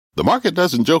The market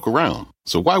doesn't joke around,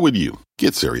 so why would you?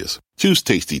 Get serious. Choose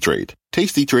Tasty Trade.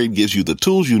 Tasty Trade gives you the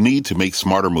tools you need to make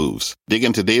smarter moves. Dig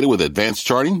into data with advanced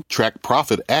charting, track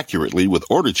profit accurately with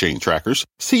order chain trackers,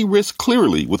 see risk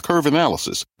clearly with curve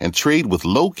analysis, and trade with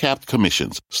low-capped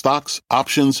commissions, stocks,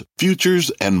 options,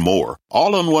 futures, and more.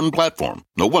 All on one platform.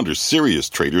 No wonder serious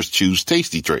traders choose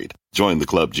Tasty Trade. Join the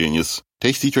club, genius.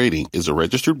 Tasty Trading is a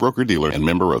registered broker-dealer and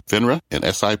member of FINRA and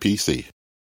SIPC.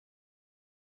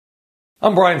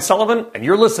 I'm Brian Sullivan, and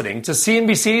you're listening to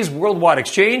CNBC's Worldwide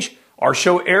Exchange. Our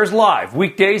show airs live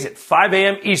weekdays at 5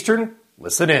 a.m. Eastern.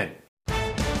 Listen in.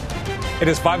 It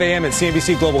is 5 a.m. at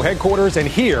CNBC Global Headquarters, and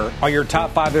here are your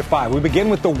top 5 at 5. We begin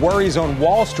with the worries on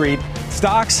Wall Street.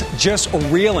 Stocks just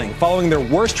reeling following their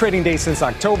worst trading day since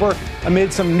October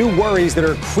amid some new worries that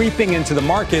are creeping into the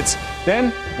markets.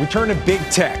 Then we turn to big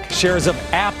tech. Shares of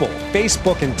Apple,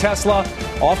 Facebook, and Tesla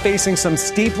all facing some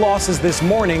steep losses this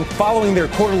morning following their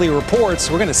quarterly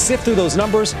reports. We're going to sift through those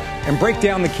numbers and break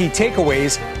down the key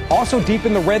takeaways. Also deep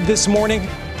in the red this morning,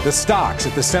 the stocks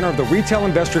at the center of the retail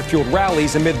investor-fueled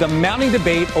rallies amid the mounting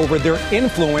debate over their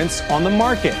influence on the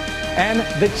market. And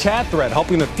the chat thread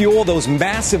helping to fuel those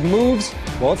massive moves,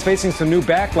 well, it's facing some new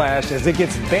backlash as it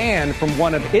gets banned from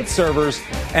one of its servers.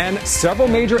 And several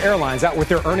major airlines out with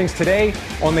their earnings today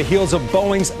on the heels of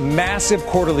Boeing's massive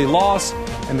quarterly loss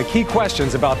and the key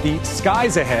questions about the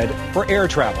skies ahead for air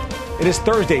travel. It is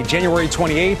Thursday, January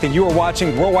 28th, and you are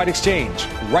watching Worldwide Exchange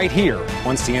right here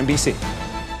on CNBC.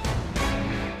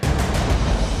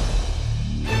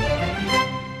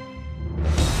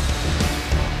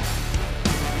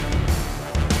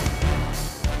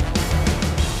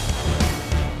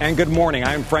 And good morning.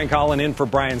 I'm Frank Holland in for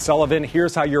Brian Sullivan.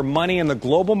 Here's how your money and the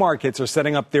global markets are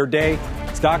setting up their day.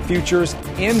 Stock futures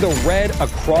in the red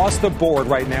across the board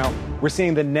right now. We're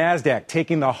seeing the NASDAQ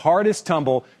taking the hardest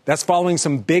tumble. That's following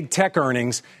some big tech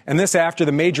earnings. And this after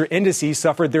the major indices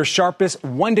suffered their sharpest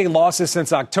one-day losses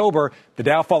since October. The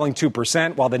Dow falling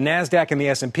 2%, while the NASDAQ and the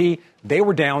S&P, they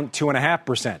were down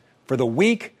 2.5%. For the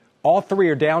week, all three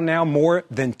are down now more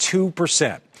than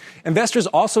 2%. Investors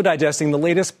also digesting the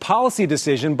latest policy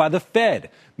decision by the Fed,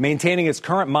 maintaining its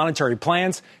current monetary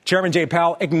plans. Chairman Jay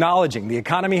Powell acknowledging the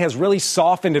economy has really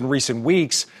softened in recent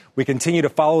weeks. We continue to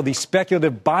follow the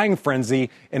speculative buying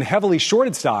frenzy in heavily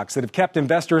shorted stocks that have kept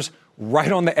investors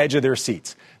right on the edge of their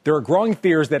seats. There are growing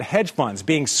fears that hedge funds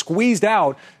being squeezed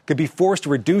out could be forced to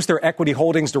reduce their equity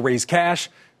holdings to raise cash.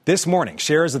 This morning,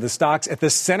 shares of the stocks at the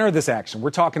center of this action. We're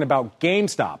talking about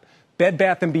GameStop, Bed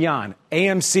Bath & Beyond,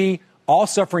 AMC, all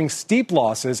suffering steep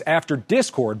losses after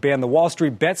Discord banned the Wall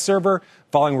Street Bet server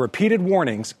following repeated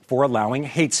warnings for allowing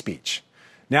hate speech.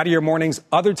 Now to your morning's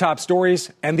other top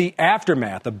stories and the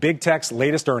aftermath of big tech's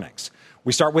latest earnings.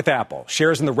 We start with Apple.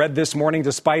 Shares in the red this morning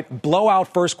despite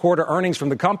blowout first quarter earnings from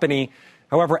the company.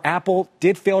 However, Apple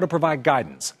did fail to provide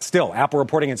guidance. Still, Apple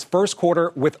reporting its first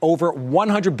quarter with over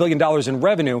 $100 billion in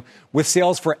revenue, with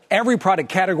sales for every product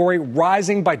category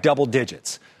rising by double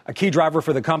digits. A key driver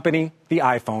for the company, the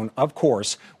iPhone, of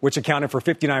course, which accounted for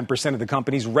 59% of the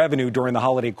company's revenue during the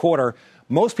holiday quarter.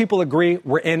 Most people agree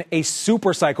we're in a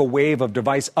supercycle wave of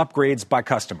device upgrades by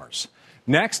customers.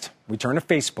 Next, we turn to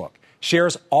Facebook.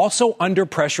 Shares also under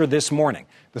pressure this morning.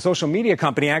 The social media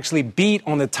company actually beat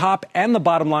on the top and the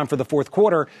bottom line for the fourth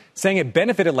quarter, saying it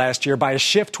benefited last year by a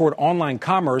shift toward online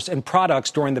commerce and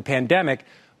products during the pandemic.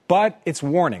 But it's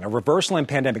warning a reversal in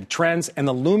pandemic trends and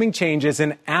the looming changes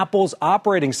in Apple's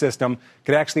operating system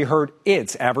could actually hurt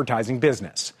its advertising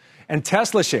business. And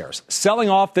Tesla shares selling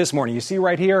off this morning. You see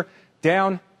right here,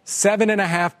 down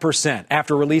 7.5%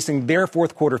 after releasing their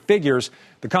fourth quarter figures.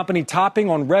 The company topping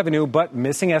on revenue but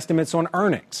missing estimates on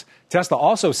earnings. Tesla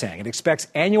also saying it expects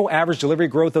annual average delivery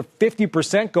growth of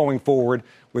 50% going forward,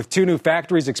 with 2 new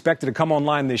factories expected to come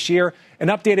online this year and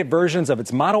updated versions of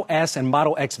its Model S and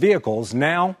Model X vehicles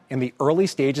now in the early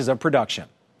stages of production.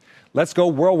 Let's go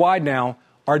worldwide now.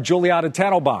 Our Juliana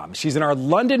Tannenbaum. She's in our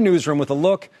London newsroom with a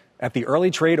look at the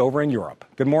early trade over in Europe.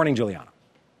 Good morning, Juliana.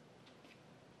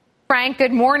 Frank,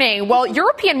 good morning. Well,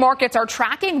 European markets are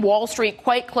tracking Wall Street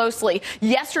quite closely.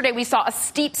 Yesterday, we saw a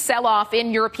steep sell-off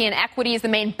in European equities. The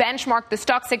main benchmark, the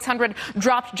Stoxx 600,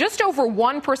 dropped just over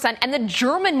 1%, and the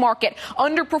German market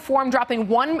underperformed, dropping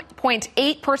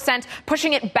 1.8%,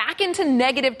 pushing it back into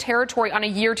negative territory on a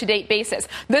year-to-date basis.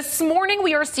 This morning,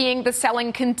 we are seeing the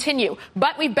selling continue,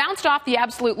 but we've bounced off the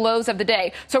absolute lows of the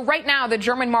day. So right now, the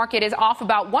German market is off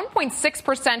about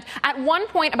 1.6%. At one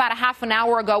point, about a half an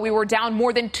hour ago, we were down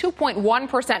more than 2%.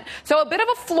 6.1%. So a bit of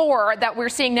a floor that we're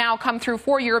seeing now come through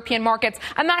for European markets,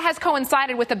 and that has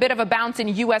coincided with a bit of a bounce in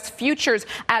U.S. futures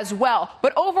as well.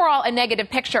 But overall, a negative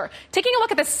picture. Taking a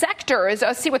look at the sectors,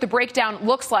 see what the breakdown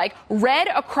looks like. Red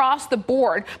across the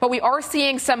board, but we are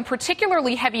seeing some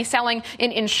particularly heavy selling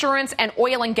in insurance and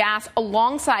oil and gas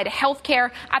alongside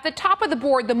healthcare. At the top of the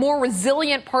board, the more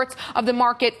resilient parts of the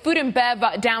market, food and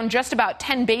bev down just about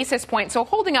 10 basis points, so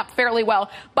holding up fairly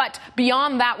well. But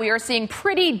beyond that, we are seeing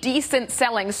pretty decent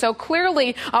selling. So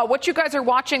clearly, what you guys are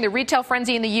watching, the retail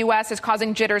frenzy in the U.S. is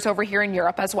causing jitters over here in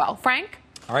Europe as well. Frank?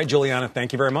 All right, Juliana,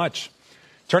 thank you very much.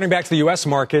 Turning back to the U.S.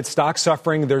 market, stocks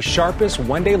suffering their sharpest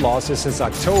one-day losses since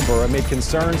October amid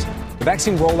concerns the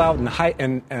vaccine rollout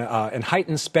and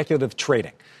heightened speculative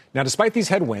trading. Now, despite these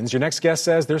headwinds, your next guest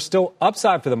says there's still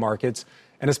upside for the markets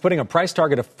and is putting a price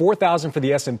target of 4,000 for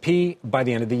the S&P by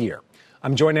the end of the year.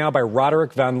 I'm joined now by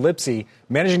Roderick Van Lipsey,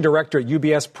 Managing Director at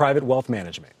UBS Private Wealth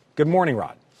Management. Good morning,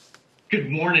 Rod. Good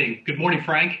morning. Good morning,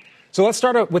 Frank. So let's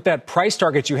start out with that price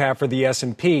target you have for the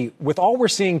S&P. With all we're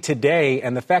seeing today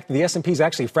and the fact that the S&P is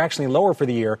actually fractionally lower for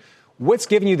the year, what's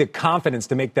giving you the confidence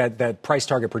to make that price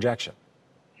target projection?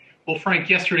 Well, Frank,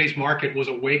 yesterday's market was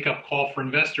a wake-up call for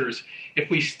investors.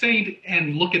 If we stayed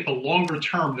and look at the longer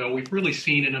term, though, we've really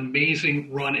seen an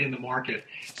amazing run in the market.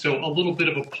 So a little bit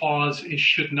of a pause, it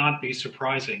should not be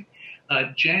surprising.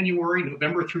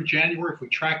 November through January, if we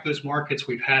track those markets,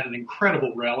 we've had an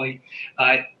incredible rally.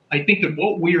 I think that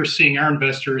what we are seeing, our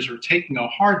investors are taking a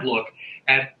hard look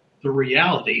at the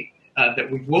reality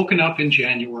that we've woken up in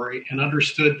January and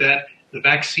understood that the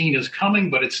vaccine is coming,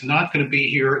 but it's not going to be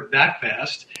here that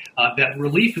fast. That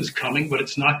relief is coming, but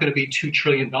it's not going to be $2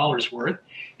 trillion worth.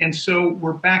 And so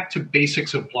we're back to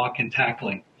basics of block and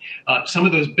tackling. Some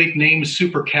of those big names,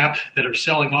 super cap, that are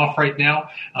selling off right now,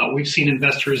 we've seen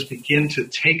investors begin to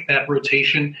take that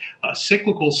rotation.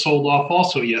 Cyclicals sold off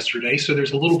also yesterday, so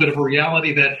there's a little bit of a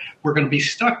reality that we're going to be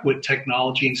stuck with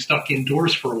technology and stuck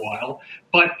indoors for a while.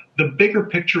 But the bigger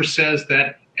picture says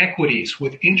that equities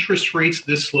with interest rates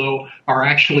this low are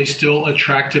actually still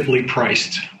attractively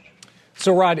priced.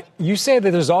 So, Rod, you say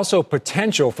that there's also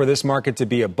potential for this market to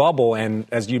be a bubble. And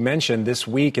as you mentioned, this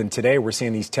week and today, we're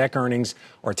seeing these tech earnings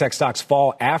or tech stocks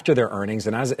fall after their earnings.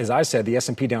 And as I said, the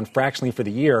S&P down fractionally for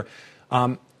the year.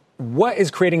 What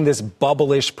is creating this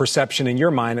bubble-ish perception in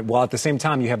your mind, while at the same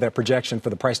time you have that projection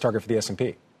for the price target for the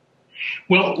S&P?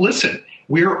 Well, listen,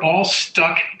 we're all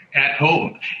stuck at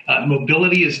home.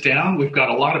 Mobility is down. We've got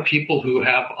a lot of people who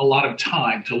have a lot of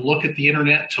time to look at the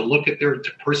internet, to look at their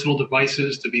personal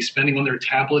devices, to be spending on their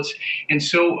tablets. And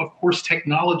so, of course,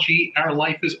 technology, our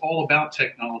life is all about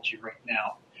technology right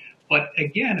now. But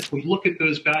again, if we look at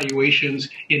those valuations,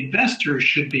 investors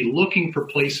should be looking for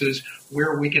places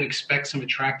where we can expect some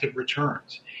attractive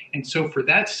returns. And so for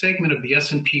that segment of the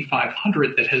S&P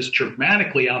 500 that has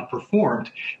dramatically outperformed,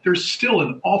 there's still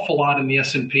an awful lot in the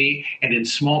S&P and in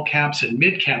small caps and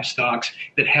mid cap stocks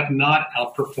that have not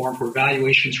outperformed, where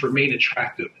valuations remain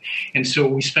attractive. And so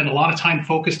we spend a lot of time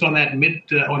focused on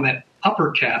that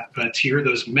upper cap tier,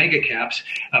 those mega caps.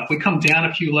 If we come down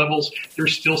a few levels,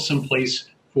 there's still some place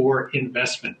for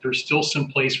investment. There's still some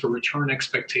place for return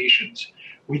expectations.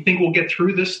 We think we'll get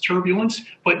through this turbulence,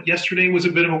 but yesterday was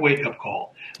a bit of a wake-up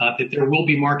call that there will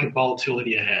be market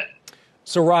volatility ahead.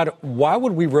 So, Rod, why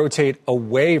would we rotate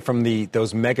away from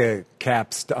those mega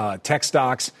caps, tech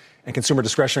stocks and consumer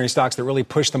discretionary stocks that really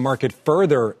pushed the market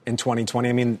further in 2020?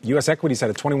 I mean, U.S. equities had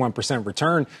a 21%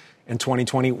 return in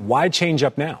 2020. Why change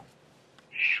up now?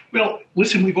 Well,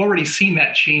 listen, we've already seen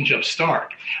that change up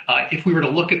start. If we were to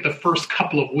look at the first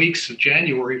couple of weeks of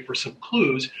January for some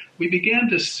clues, we began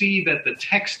to see that the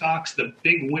tech stocks, the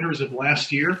big winners of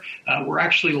last year, were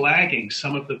actually lagging.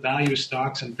 Some of the value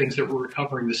stocks and things that were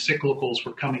recovering, the cyclicals,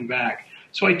 were coming back.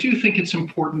 So I do think it's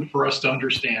important for us to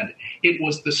understand it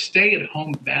was the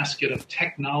stay-at-home basket of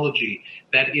technology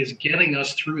that is getting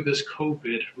us through this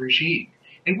COVID regime.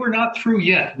 And we're not through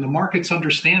yet, and the markets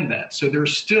understand that. So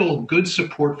there's still good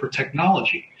support for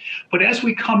technology. But as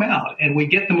we come out and we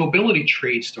get the mobility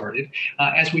trade started,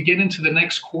 as we get into the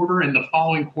next quarter and the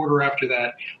following quarter after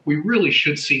that, we really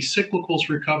should see cyclicals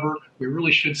recover. We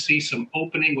really should see some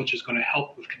opening, which is going to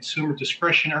help with consumer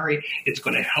discretionary. It's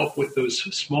going to help with those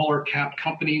smaller cap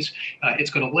companies.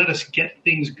 It's going to let us get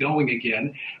things going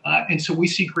again. And so we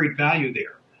see great value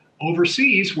there.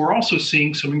 Overseas, we're also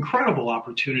seeing some incredible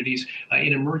opportunities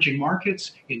in emerging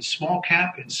markets, in small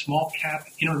cap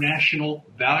international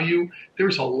value.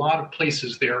 There's a lot of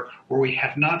places there where we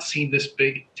have not seen this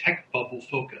big tech bubble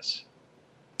focus.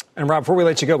 And Rob, before we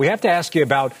let you go, we have to ask you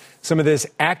about some of this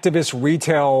activist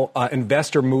retail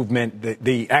investor movement,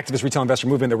 the activist retail investor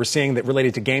movement that we're seeing that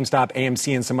related to GameStop,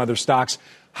 AMC, and some other stocks.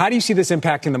 How do you see this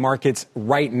impacting the markets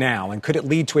right now, and could it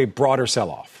lead to a broader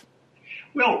sell-off?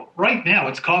 Well, right now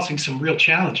it's causing some real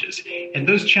challenges, and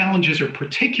those challenges are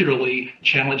particularly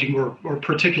challenging or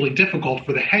particularly difficult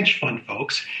for the hedge fund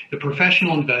folks, the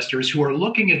professional investors who are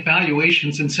looking at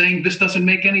valuations and saying this doesn't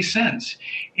make any sense.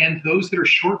 And those that are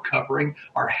short covering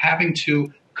are having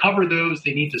to cover those.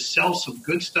 They need to sell some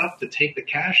good stuff to take the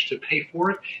cash to pay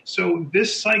for it. So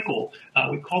this cycle,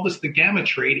 we call this the gamma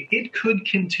trade, it could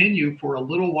continue for a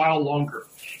little while longer.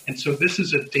 And so this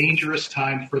is a dangerous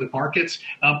time for the markets,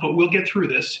 but we'll get through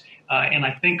this. And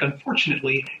I think,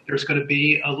 unfortunately, there's going to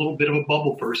be a little bit of a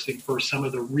bubble bursting for some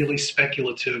of the really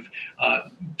speculative,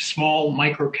 small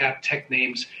micro-cap tech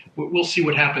names. We'll see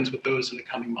what happens with those in the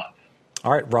coming month.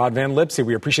 All right, Rod Van Lipsey,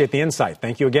 we appreciate the insight.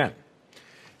 Thank you again.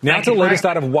 Now to the latest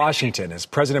out of Washington as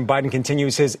President Biden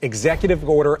continues his executive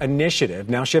order initiative,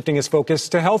 now shifting his focus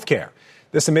to health care.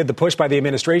 This amid the push by the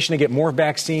administration to get more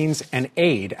vaccines and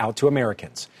aid out to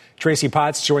Americans. Tracy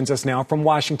Potts joins us now from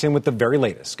Washington with the very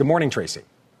latest. Good morning, Tracy.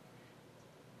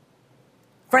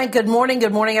 Frank, good morning.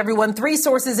 Good morning, everyone. 3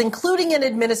 sources, including an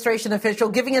administration official,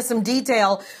 giving us some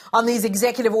detail on these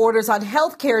executive orders on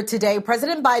health care today.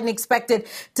 President Biden expected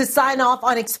to sign off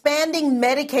on expanding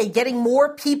Medicaid, getting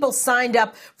more people signed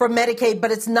up for Medicaid, but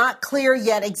it's not clear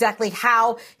yet exactly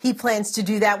how he plans to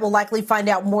do that. We'll likely find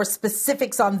out more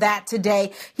specifics on that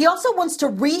today. He also wants to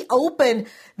reopen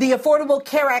the Affordable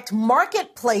Care Act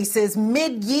marketplaces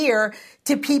mid-year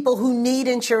to people who need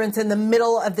insurance in the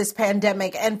middle of this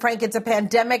pandemic. And Frank, it's a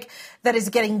pandemic that is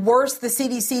getting worse. The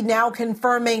CDC now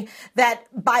confirming that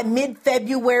by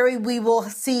mid-February, we'll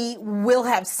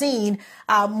have seen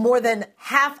more than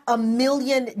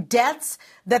 500,000 deaths,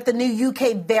 that the new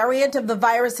UK variant of the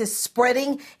virus is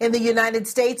spreading in the United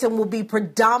States and will be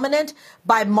predominant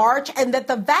by March, and that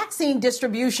the vaccine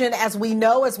distribution, as we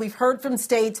know, as we've heard from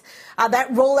states, that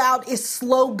rollout is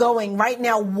slow going. Right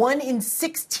now, 1 in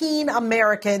 16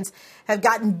 Americans have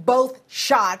gotten both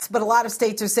shots, but a lot of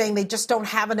states are saying they just don't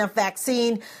have enough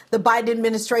vaccine. The Biden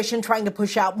administration trying to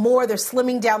push out more. They're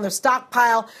slimming down their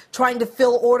stockpile, trying to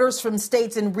fill orders from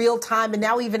states in real time, and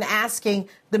now even asking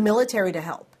the military to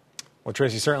help. Well,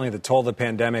 Tracy, certainly the toll of the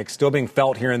pandemic still being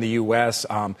felt here in the U.S.,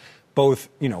 both,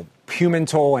 human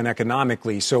toll and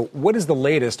economically. So what is the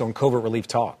latest on COVID relief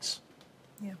talks?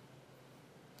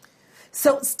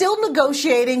 So still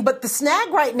negotiating, but the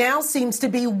snag right now seems to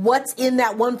be what's in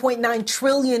that $1.9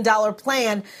 trillion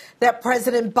plan that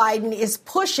President Biden is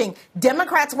pushing.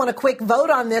 Democrats want a quick vote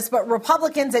on this, but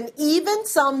Republicans and even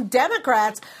some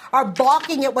Democrats are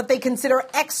balking at what they consider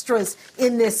extras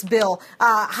in this bill,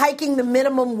 hiking the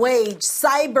minimum wage,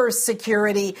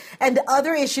 cybersecurity, and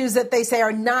other issues that they say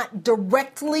are not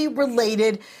directly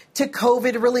related to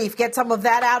COVID relief. Get some of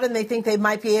that out, and they think they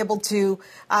might be able to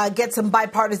get some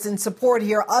bipartisan support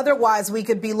here. Otherwise, we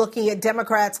could be looking at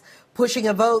Democrats pushing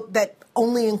a vote that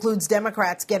only includes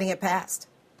Democrats getting it passed.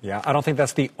 Yeah, I don't think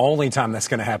that's the only time that's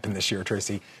going to happen this year,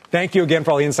 Tracy. Thank you again for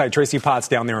all the insight. Tracy Potts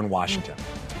down there in Washington.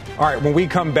 All right, when we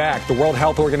come back, the World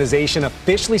Health Organization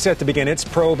officially set to begin its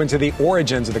probe into the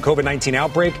origins of the COVID-19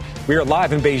 outbreak. We are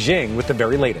live in Beijing with the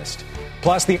very latest.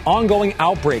 Plus, the ongoing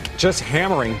outbreak just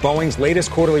hammering Boeing's latest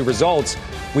quarterly results.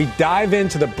 We dive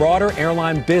into the broader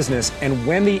airline business and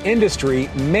when the industry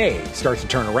may start to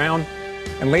turn around.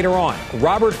 And later on,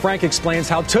 Robert Frank explains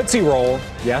how Tootsie Roll,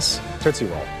 yes, Tootsie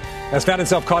Roll, has found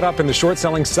itself caught up in the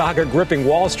short-selling saga gripping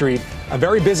Wall Street. A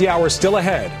very busy hour still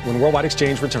ahead when Worldwide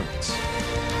Exchange returns.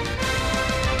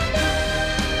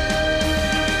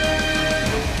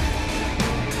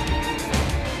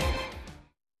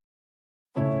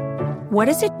 What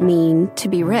does it mean to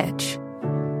be rich?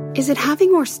 Is it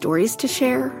having more stories to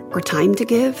share or time to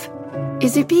give?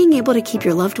 Is it being able to keep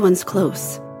your loved ones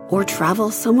close or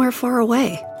travel somewhere far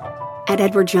away? At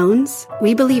Edward Jones,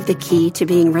 we believe the key to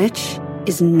being rich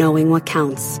is knowing what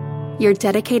counts. Your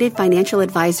dedicated financial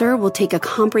advisor will take a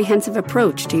comprehensive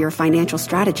approach to your financial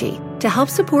strategy to help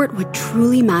support what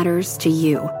truly matters to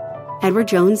you.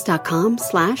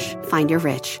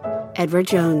 EdwardJones.com/findyourrich. Edward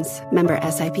Jones, member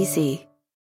SIPC.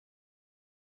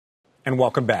 And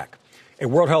welcome back. A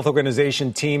World Health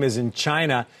Organization team is in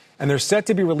China, and they're set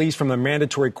to be released from their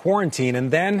mandatory quarantine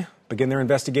and then begin their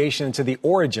investigation into the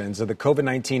origins of the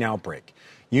COVID-19 outbreak.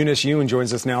 Eunice Yoon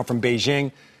joins us now from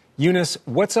Beijing. Eunice,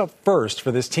 what's up first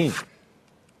for this team?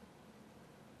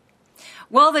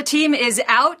 Well, the team is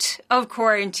out of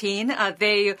quarantine.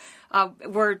 They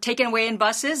were taken away in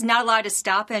buses, not allowed to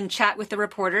stop and chat with the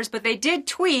reporters. But they did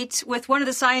tweet with one of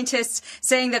the scientists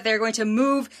saying that they're going to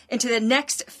move into the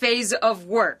next phase of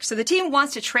work. So the team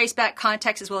wants to trace back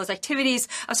contacts as well as activities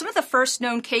of some of the first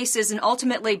known cases and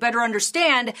ultimately better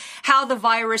understand how the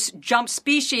virus jumped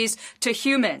species to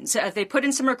humans. They put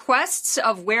in some requests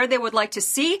of where they would like to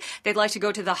see. They'd like to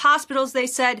go to the hospitals, they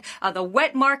said, the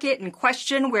wet market in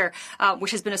question,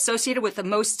 which has been associated with the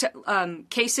most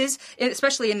cases,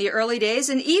 especially in the early days.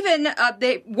 And even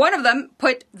one of them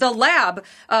put the lab,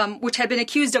 which had been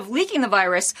accused of leaking the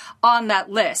virus, on that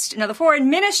list. Now, the Foreign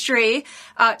Ministry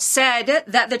said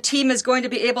that the team is going to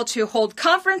be able to hold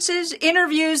conferences,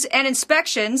 interviews, and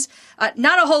inspections.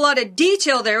 Not a whole lot of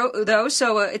detail there, though,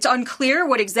 so it's unclear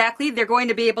what exactly they're going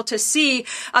to be able to see.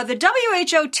 The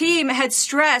WHO team had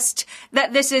stressed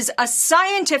that this is a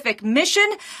scientific mission,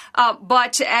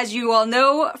 but as you all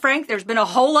know, Frank, there's been a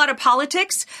whole lot of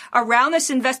politics around this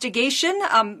investigation,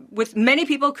 with many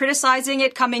people criticizing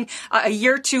it coming a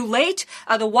year too late.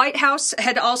 The White House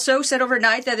had also said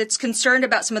overnight that it's concerned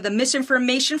about some of the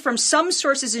misinformation from some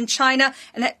sources in China,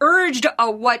 and that urged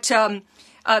what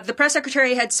the press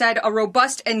secretary had said, a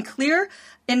robust and clear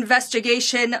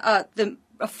investigation. The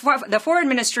Foreign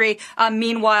Ministry,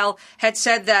 meanwhile, had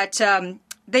said that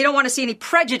they don't want to see any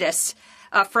prejudice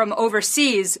from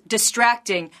overseas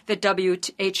distracting the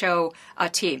WHO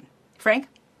team. Frank?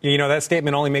 You know, that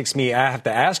statement only makes me have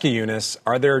to ask you, Eunice,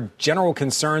 are there general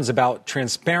concerns about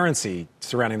transparency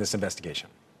surrounding this investigation?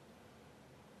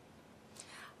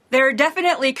 There are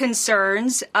definitely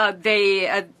concerns.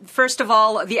 First of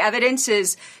all, the evidence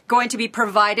is going to be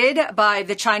provided by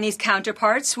the Chinese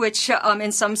counterparts, which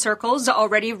in some circles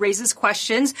already raises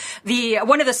questions.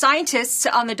 One of the scientists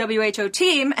on the WHO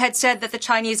team had said that the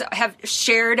Chinese have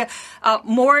shared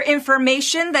more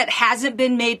information that hasn't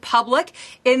been made public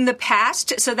in the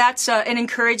past. So that's an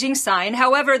encouraging sign.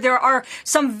 However, there are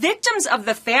some victims of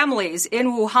the families in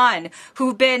Wuhan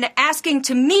who've been asking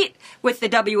to meet with the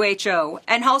WHO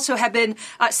and also have been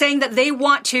saying that they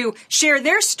want to share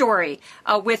their story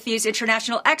with these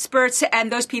international experts,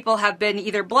 and those people have been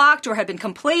either blocked or have been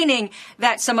complaining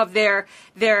that some of their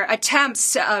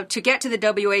attempts to get to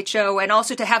the WHO and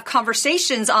also to have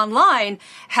conversations online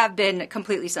have been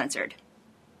completely censored.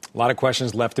 A lot of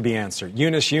questions left to be answered.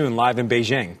 Eunice Yoon, live in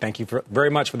Beijing. Thank you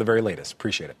very much for the very latest.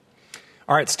 Appreciate it.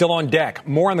 All right, still on deck.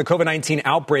 More on the COVID-19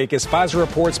 outbreak as Pfizer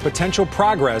reports potential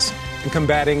progress in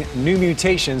combating new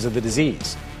mutations of the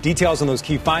disease. Details on those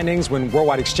key findings when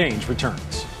Worldwide Exchange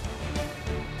returns.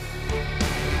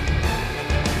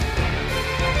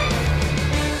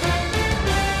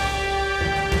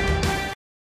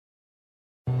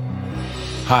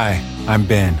 Hi, I'm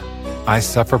Ben. I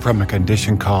suffer from a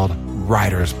condition called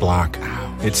writer's block.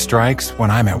 It strikes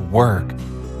when I'm at work.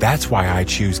 That's why I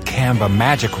choose Canva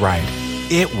Magic Write.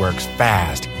 It works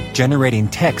fast, generating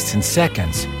texts in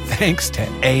seconds, thanks to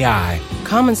AI.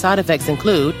 Common side effects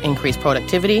include increased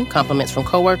productivity, compliments from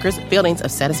coworkers, feelings of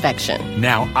satisfaction.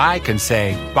 Now I can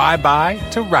say bye-bye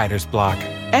to writer's block.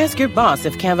 Ask your boss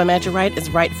if Canva Magic Write is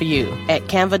right for you at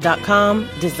canva.com,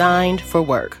 designed for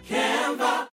work.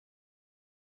 Canva.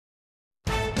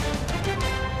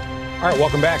 All right,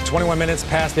 welcome back. 21 minutes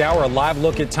past the hour, a live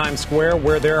look at Times Square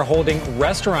where they're holding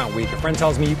Restaurant Week. A friend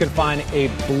tells me you can find a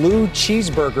blue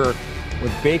cheeseburger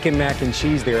with bacon, mac, and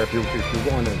cheese there if you're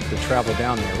willing to travel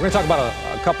down there. We're going to talk about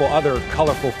a couple other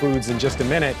colorful foods in just a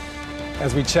minute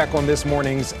as we check on this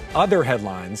morning's other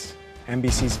headlines.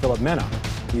 NBC's Philip Mena.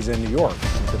 He's in New York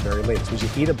with the very latest. Would you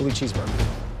eat a blue cheeseburger?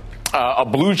 A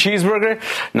blue cheeseburger?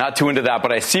 Not too into that,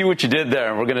 but I see what you did there.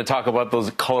 And we're going to talk about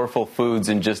those colorful foods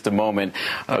in just a moment.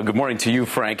 Good morning to you,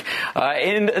 Frank.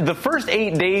 In the first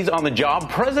 8 days on the job,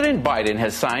 President Biden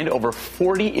has signed over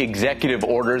 40 executive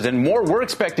orders, and more were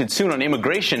expected soon on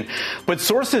immigration. But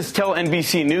sources tell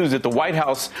NBC News that the White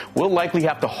House will likely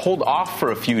have to hold off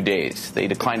for a few days. They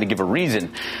declined to give a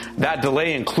reason. That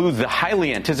delay includes the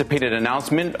highly anticipated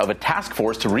announcement of a task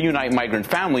force to reunite migrant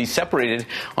families separated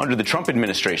under the Trump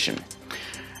administration.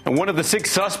 And one of the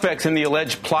 6 suspects in the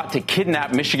alleged plot to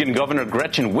kidnap Michigan Governor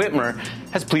Gretchen Whitmer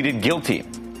has pleaded guilty.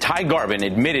 Ty Garbin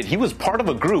admitted he was part of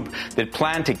a group that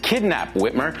planned to kidnap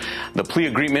Whitmer. The plea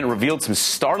agreement revealed some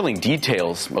startling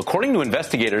details. According to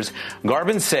investigators,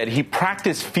 Garbin said he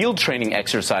practiced field training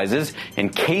exercises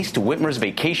and cased Whitmer's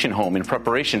vacation home in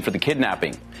preparation for the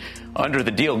kidnapping. Under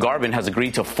the deal, Garbin has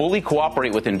agreed to fully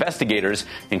cooperate with investigators,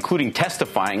 including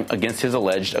testifying against his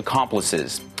alleged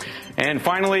accomplices. And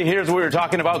finally, here's what we were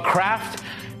talking about. Kraft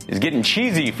is getting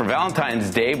cheesy for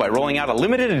Valentine's Day by rolling out a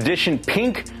limited edition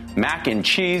pink mac and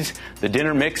cheese. The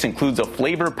dinner mix includes a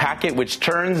flavor packet which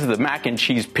turns the mac and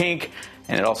cheese pink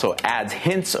and it also adds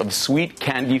hints of sweet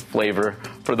candy flavor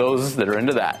for those that are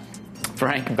into that.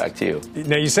 Frank, back to you.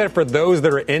 Now, you said for those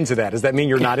that are into that. Does that mean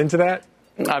you're not into that?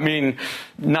 I mean,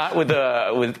 not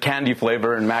with candy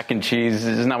flavor and mac and cheese.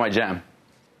 This is not my jam.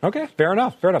 Okay, fair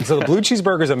enough. So the blue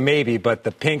cheeseburger is a maybe, but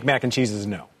the pink mac and cheese is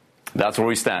no. That's where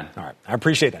we stand. All right. I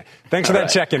appreciate that. Thanks for that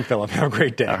check-in, Philip. Have a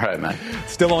great day. All right, man.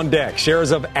 Still on deck.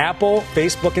 Shares of Apple,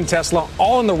 Facebook, and Tesla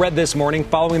all in the red this morning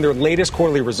following their latest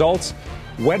quarterly results.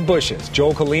 Wedbush's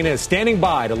Joel Kalina is standing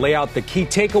by to lay out the key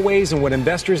takeaways and what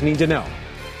investors need to know.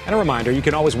 And a reminder, you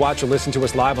can always watch or listen to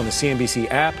us live on the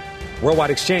CNBC app, Worldwide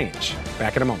Exchange.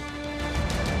 Back in a moment.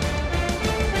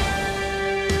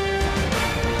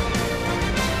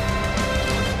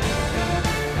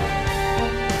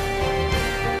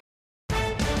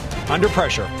 Under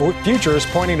pressure, futures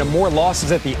pointing to more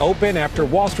losses at the open after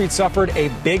Wall Street suffered a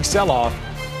big sell-off.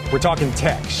 We're talking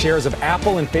tech. Shares of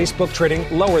Apple and Facebook trading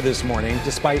lower this morning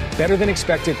despite better than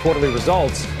expected quarterly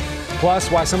results.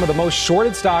 Plus, why some of the most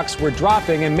shorted stocks were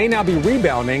dropping and may now be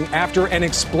rebounding after an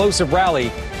explosive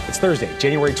rally. It's Thursday,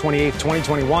 January 28th,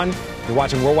 2021. You're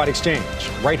watching Worldwide Exchange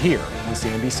right here on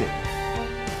CNBC.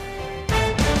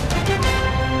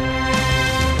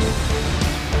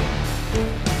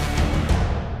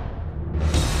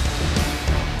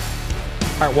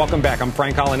 All right, welcome back. I'm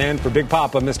Frank Holland in for Big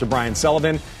Papa, Mr. Brian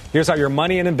Sullivan. Here's how your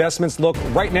money and investments look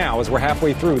right now as we're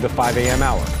halfway through the 5 a.m.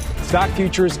 hour. Stock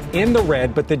futures in the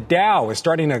red, but the Dow is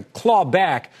starting to claw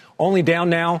back, only down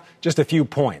now just a few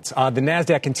points. The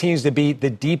Nasdaq continues to be the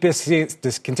deepest,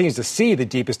 continues to see the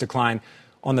deepest decline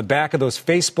on the back of those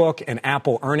Facebook and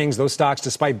Apple earnings. Those stocks,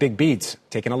 despite big beats,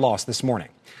 taking a loss this morning.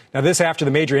 Now, this after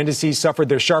the major indices suffered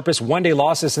their sharpest one-day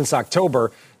losses since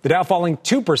October. The Dow falling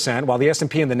 2%, while the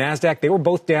S&P and the Nasdaq, they were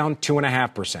both down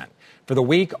 2.5%. For the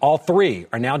week, all three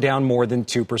are now down more than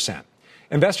 2%.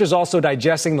 Investors also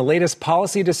digesting the latest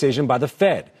policy decision by the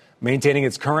Fed, maintaining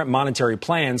its current monetary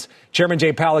plans. Chairman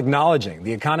Jay Powell acknowledging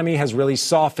the economy has really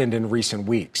softened in recent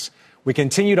weeks. We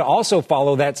continue to also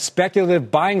follow that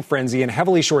speculative buying frenzy in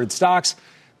heavily shorted stocks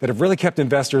that have really kept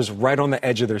investors right on the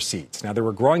edge of their seats. Now, there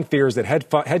were growing fears that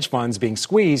hedge funds being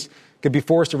squeezed could be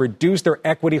forced to reduce their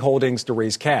equity holdings to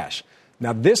raise cash.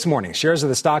 Now, this morning, shares of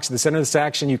the stocks at the center of this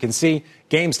action, you can see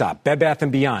GameStop, Bed Bath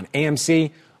 & Beyond,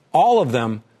 AMC, all of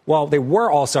them, well, they were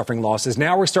all suffering losses.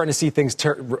 Now we're starting to see things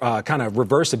kind of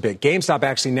reverse a bit. GameStop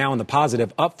actually now in the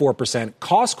positive, up 4%.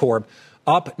 Costco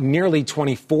up nearly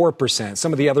 24%.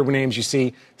 Some of the other names you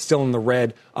see still in the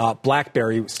red.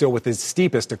 BlackBerry still with its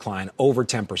steepest decline, over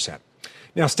 10%.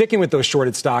 Now, sticking with those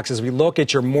shorted stocks as we look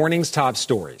at your morning's top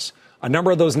stories. A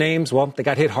number of those names, well, they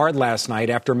got hit hard last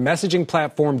night after messaging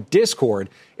platform Discord,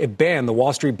 it banned the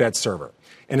Wall Street Bet server.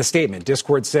 In a statement,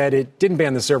 Discord said it didn't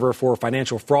ban the server for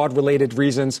financial fraud-related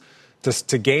reasons to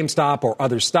GameStop or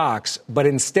other stocks, but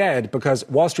instead because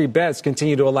Wall Street Bets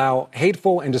continue to allow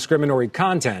hateful and discriminatory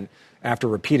content after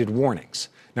repeated warnings.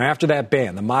 Now, after that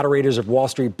ban, the moderators of Wall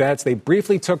Street Bets, they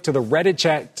briefly took the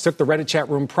Reddit chat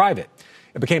room private.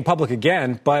 It became public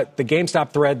again, but the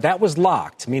GameStop thread, that was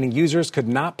locked, meaning users could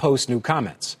not post new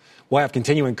comments. We'll have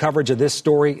continuing coverage of this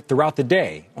story throughout the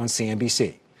day on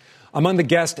CNBC. Among the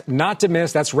guests not to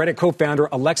miss, that's Reddit co-founder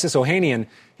Alexis Ohanian.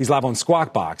 He's live on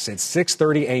Squawk Box at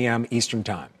 6:30 a.m. Eastern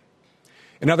Time.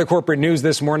 In other corporate news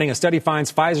this morning, a study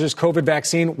finds Pfizer's COVID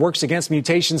vaccine works against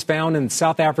mutations found in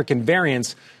South African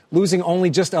variants, losing only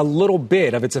just a little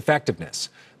bit of its effectiveness.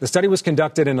 The study was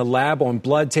conducted in a lab on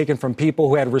blood taken from people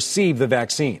who had received the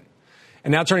vaccine.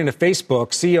 And now turning to Facebook,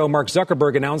 CEO Mark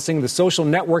Zuckerberg announcing the social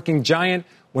networking giant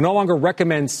will no longer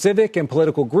recommend civic and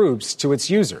political groups to its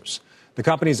users. The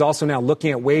company is also now looking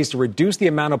at ways to reduce the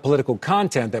amount of political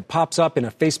content that pops up in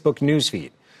a Facebook newsfeed.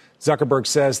 Zuckerberg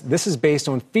says this is based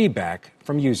on feedback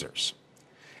from users.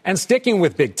 And sticking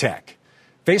with big tech,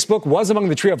 Facebook was among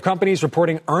the trio of companies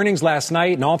reporting earnings last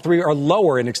night, and all three are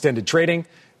lower in extended trading.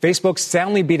 Facebook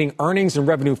soundly beating earnings and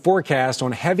revenue forecast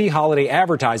on heavy holiday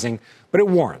advertising, but it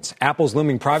warns Apple's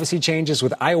looming privacy changes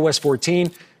with iOS 14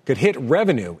 could hit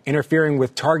revenue, interfering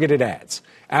with targeted ads.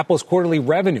 Apple's quarterly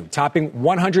revenue topping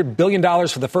 $100 billion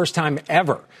for the first time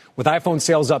ever, with iPhone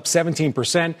sales up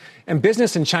 17% and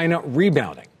business in China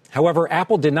rebounding. However,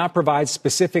 Apple did not provide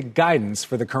specific guidance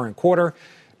for the current quarter.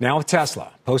 Now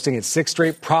Tesla posting its sixth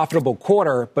straight profitable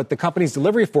quarter, but the company's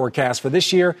delivery forecast for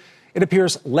this year, it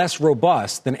appears less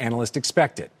robust than analysts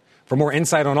expected. For more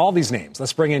insight on all these names,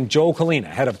 let's bring in Joel Kalina,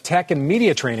 head of tech and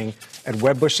media training at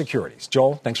Wedbush Securities.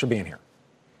 Joel, thanks for being here.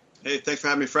 Hey, thanks for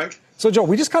having me, Frank. So, Joel,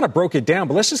 we just kind of broke it down,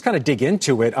 but let's just kind of dig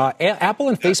into it. Apple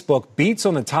and Facebook beats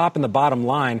on the top and the bottom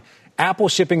line. Apple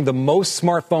shipping the most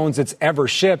smartphones it's ever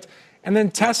shipped. And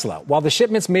then Tesla, while the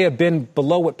shipments may have been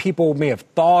below what people may have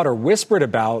thought or whispered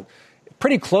about,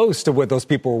 pretty close to what those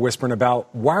people were whispering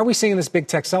about. Why are we seeing this big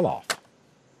tech sell-off?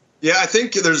 Yeah, I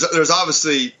think there's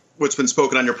obviously what's been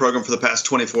spoken on your program for the past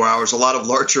 24 hours, a lot of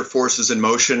larger forces in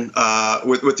motion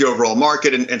with the overall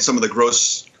market and some of the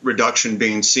gross reduction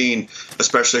being seen,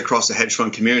 especially across the hedge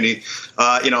fund community.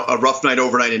 A rough night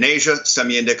overnight in Asia.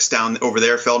 Semi-index down over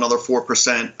there fell another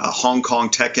 4%. Hong Kong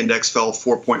tech index fell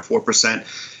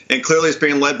 4.4%. And clearly it's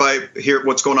being led by here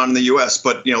what's going on in the U.S.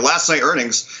 But, last night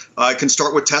earnings can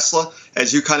start with Tesla.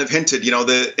 As you kind of hinted,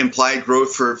 the implied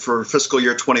growth for fiscal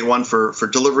year 21 for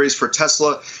deliveries for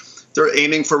Tesla, they're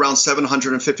aiming for around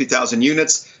 750,000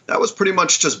 units. That was pretty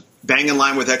much just bang in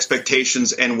line with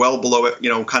expectations and well below it,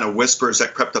 kind of whispers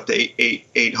that crept up to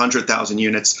 800,000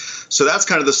 units. So that's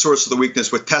kind of the source of the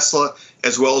weakness with Tesla,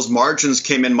 as well as margins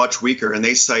came in much weaker. And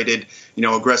they cited,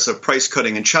 aggressive price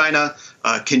cutting in China,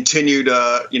 continued,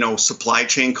 supply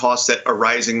chain costs that are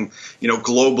rising,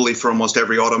 globally for almost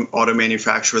every auto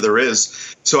manufacturer there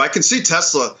is. So I can see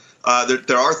Tesla,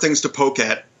 there are things to poke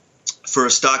at. For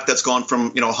a stock that's gone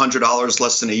from, $100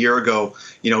 less than a year ago,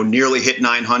 nearly hit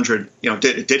 900,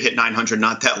 it did hit 900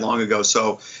 not that long ago.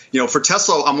 So, for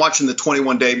Tesla, I'm watching the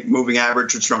 21-day moving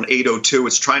average, which is around 802.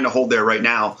 It's trying to hold there right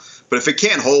now. But if it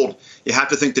can't hold, you have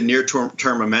to think the near-term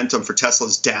momentum for Tesla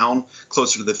is down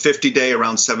closer to the 50-day,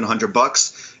 around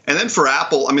 $700. And then for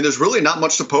Apple, there's really not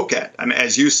much to poke at.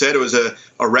 As you said, it was a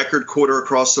record quarter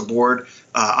across the board.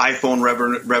 iPhone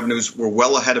revenues were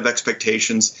well ahead of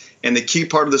expectations. And the key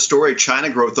part of the story,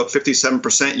 China growth up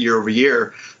 57% year over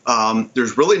year.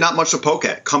 There's really not much to poke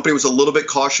at. Company was a little bit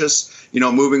cautious,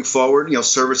 moving forward.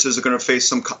 Services are going to face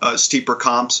some steeper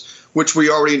comps, which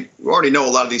we already know a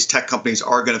lot of these tech companies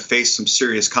are going to face some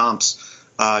serious comps.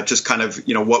 Just kind of,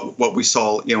 what we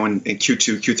saw, in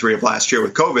Q2, Q3 of last year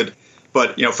with COVID.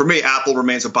 But, for me, Apple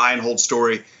remains a buy and hold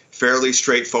story, fairly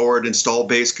straightforward. Install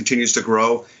base continues to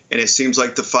grow. And it seems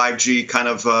like the 5G kind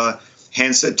of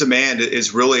handset demand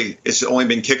it's only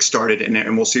been kickstarted,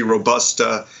 and we'll see robust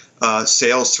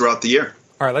sales throughout the year.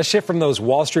 All right, let's shift from those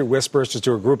Wall Street whispers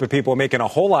to a group of people making a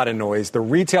whole lot of noise, the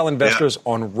retail investors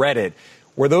on Reddit.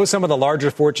 Were those some of the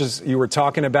larger fortunes you were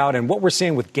talking about? And what we're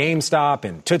seeing with GameStop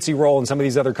and Tootsie Roll and some of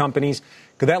these other companies,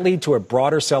 could that lead to a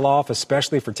broader sell-off,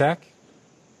 especially for tech?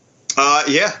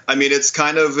 Yeah, it's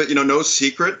kind of, no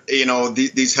secret.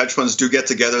 These hedge funds do get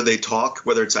together. They talk,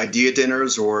 whether it's idea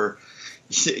dinners or,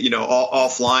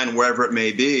 offline, wherever it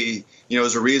may be.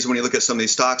 There's a reason when you look at some of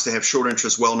these stocks, they have short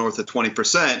interest well north of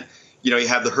 20%. You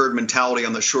have the herd mentality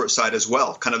on the short side as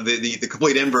well, kind of the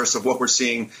complete inverse of what we're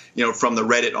seeing, from the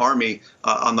Reddit army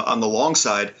on the long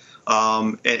side.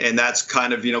 And that's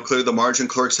kind of, clearly the margin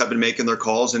clerks have been making their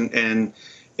calls and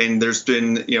there's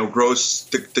been, gross,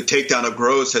 the takedown of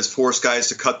gross has forced guys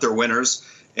to cut their winners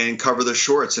and cover their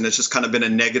shorts. And it's just kind of been a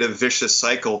negative, vicious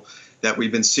cycle that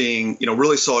we've been seeing,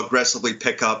 really saw aggressively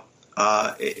pick up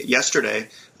yesterday.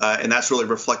 And that's really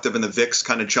reflective in the VIX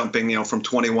kind of jumping, from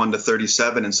 21 to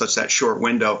 37 in such that short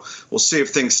window. We'll see if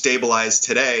things stabilize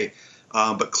today.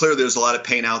 But clearly there's a lot of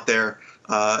pain out there,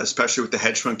 especially with the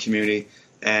hedge fund community.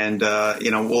 And,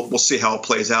 we'll see how it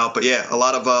plays out. But, yeah, a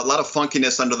lot of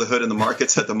funkiness under the hood in the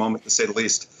markets at the moment, to say the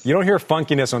least. You don't hear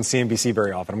funkiness on CNBC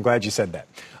very often. I'm glad you said that.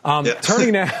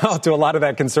 Turning now to a lot of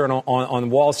that concern on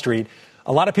Wall Street,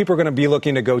 a lot of people are going to be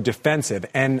looking to go defensive.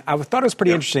 And I thought it was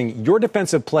pretty interesting. Your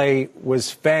defensive play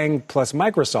was FANG plus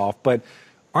Microsoft. But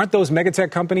aren't those megatech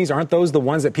companies, aren't those the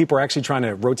ones that people are actually trying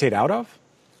to rotate out of?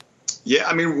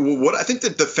 Yeah, what I think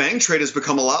that the FANG trade has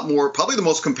become a lot more, probably the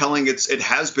most compelling it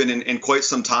has been in quite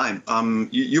some time.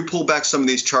 You pull back some of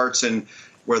these charts, and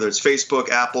whether it's Facebook,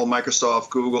 Apple, Microsoft,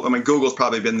 Google. Google's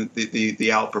probably been the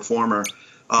outperformer.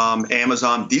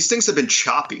 Amazon. These things have been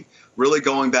choppy, really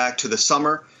going back to the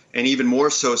summer, and even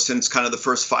more so since kind of the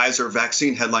first Pfizer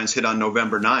vaccine headlines hit on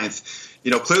November 9th.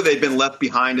 Clearly they've been left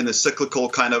behind in the cyclical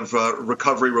kind of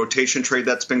recovery rotation trade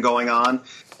that's been going on.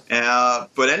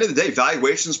 But end of the day,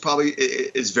 valuations probably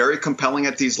is very compelling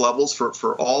at these levels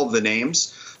for all of the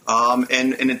names.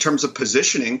 And in terms of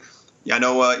positioning, I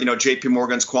know, JP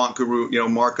Morgan's quant guru,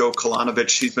 Marco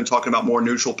Kolanovich, he's been talking about more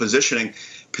neutral positioning.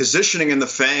 Positioning in the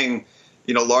FANG,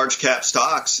 large cap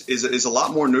stocks is a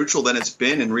lot more neutral than it's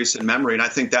been in recent memory. And I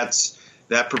think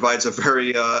that provides a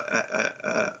very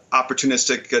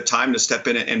opportunistic time to step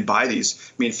in and buy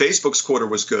these. Facebook's quarter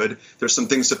was good. There's some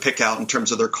things to pick out in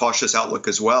terms of their cautious outlook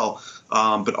as well.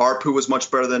 But ARPU was much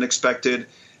better than expected.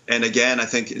 And again, I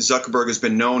think Zuckerberg has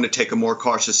been known to take a more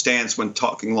cautious stance when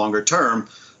talking longer term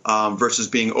versus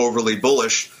being overly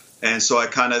bullish. And so I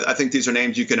think these are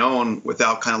names you can own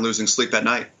without kind of losing sleep at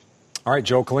night. All right,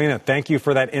 Joe Collina, thank you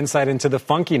for that insight into the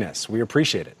funkiness. We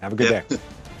appreciate it. Have a good day.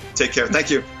 Take care. Thank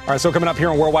you. All right, so coming up here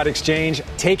on Worldwide Exchange,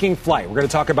 taking flight. We're going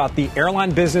to talk about the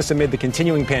airline business amid the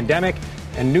continuing pandemic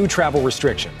and new travel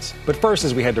restrictions. But first,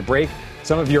 as we head to break,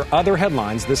 some of your other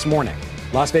headlines this morning.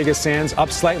 Las Vegas Sands up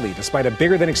slightly despite a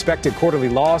bigger than expected quarterly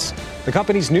loss. The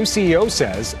company's new CEO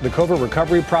says the COVID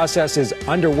recovery process is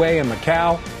underway in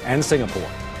Macau and Singapore.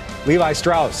 Levi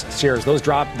Strauss shares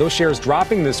those shares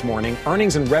dropping this morning.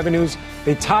 Earnings and revenues,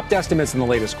 they topped estimates in the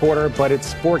latest quarter, but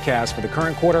its forecast for the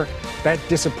current quarter, that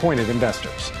disappointed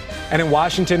investors. And in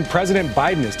Washington, President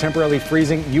Biden is temporarily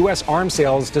freezing U.S. arms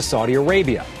sales to Saudi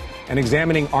Arabia and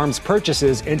examining arms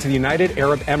purchases into the United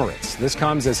Arab Emirates. This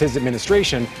comes as his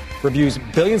administration reviews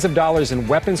billions of dollars in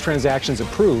weapons transactions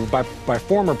approved by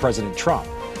former President Trump.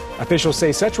 Officials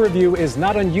say such a review is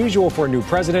not unusual for a new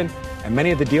president, and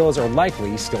many of the deals are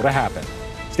likely still to happen.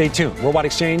 Stay tuned. Worldwide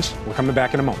Exchange, we're coming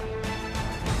back in a moment.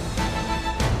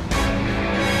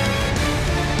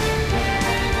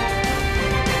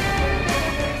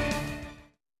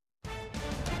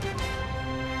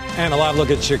 And a live look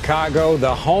at Chicago,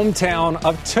 the hometown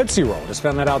of Tootsie Roll. Just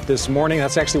found that out this morning.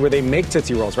 That's actually where they make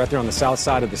Tootsie Rolls, right there on the south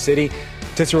side of the city.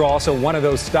 Tootsie Roll also one of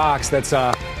those stocks that's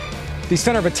the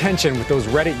center of attention with those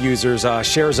Reddit users.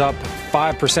 Shares up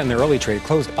 5% in their early trade,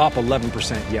 closed up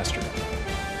 11% yesterday.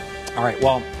 All right,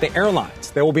 well, the airlines,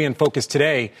 they will be in focus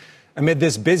today amid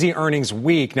this busy earnings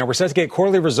week. Now, we're set to get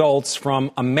quarterly results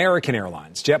from American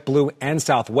Airlines, JetBlue, and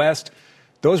Southwest.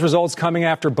 Those results coming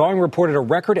after Boeing reported a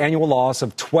record annual loss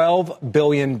of $12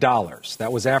 billion. That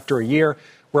was after a year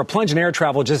where a plunge in air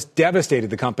travel just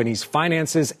devastated the company's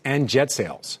finances and jet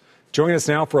sales. Joining us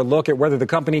now for a look at whether the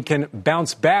company can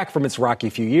bounce back from its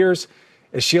rocky few years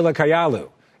is Sheila Kahyaoglu,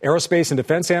 aerospace and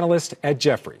defense analyst at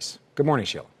Jefferies. Good morning,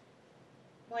 Sheila.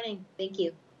 Morning. Thank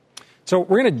you. So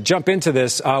we're going to jump into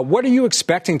this. What are you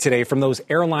expecting today from those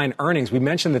airline earnings? We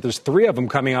mentioned that there's 3 of them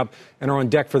coming up and are on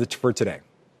deck for today.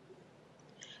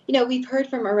 You know, we've heard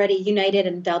from already United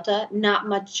and Delta, not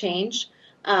much change.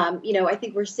 I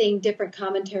think we're seeing different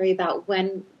commentary about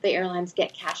when the airlines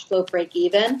get cash flow break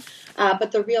even.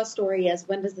 But the real story is,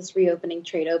 when does this reopening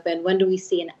trade open? When do we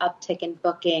see an uptick in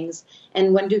bookings?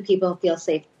 And when do people feel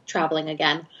safe traveling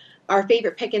again? Our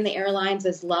favorite pick in the airlines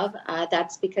is Love.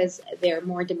 That's because they're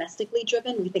more domestically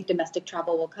driven. We think domestic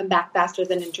travel will come back faster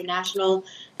than international,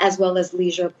 as well as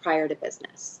leisure prior to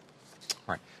business.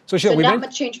 All right. So, Sheila, not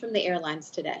much change from the airlines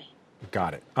today.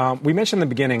 Got it. We mentioned in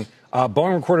the beginning,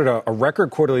 Boeing recorded a record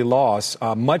quarterly loss,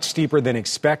 much steeper than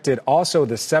expected. Also,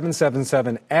 the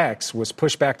 777X was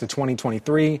pushed back to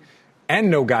 2023 and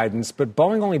no guidance, but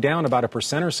Boeing only down about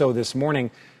 1% or so this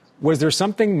morning. Was there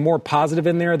something more positive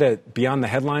in there that beyond the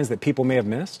headlines that people may have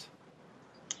missed?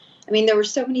 I mean, there were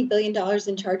so many $1 billion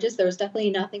in charges. There was definitely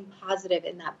nothing positive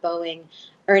in that Boeing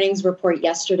earnings report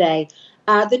yesterday.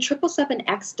 The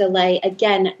 777X delay,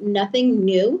 again, nothing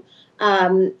new.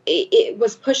 It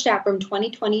was pushed out from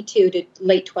 2022 to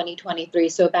late 2023,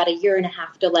 so about a year and a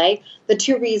half delay. The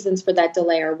 2 reasons for that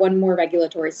delay are, one, more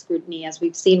regulatory scrutiny, as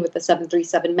we've seen with the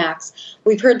 737 MAX.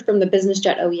 We've heard from the business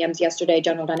jet OEMs yesterday,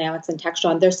 General Dynamics and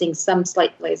Textron. They're seeing some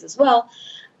slight delays as well.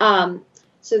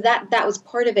 So that was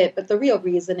part of it. But the real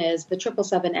reason is the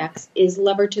 777X is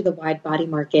levered to the wide body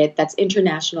market. That's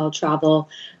international travel.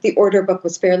 The order book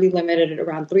was fairly limited at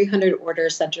around 300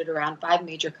 orders centered around 5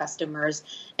 major customers,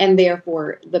 and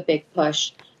therefore the big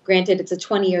push. Granted, it's a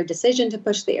 20-year decision to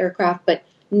push the aircraft, but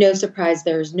no surprise,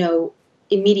 there's no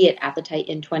immediate appetite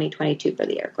in 2022 for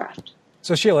the aircraft.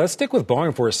 So, Sheila, let's stick with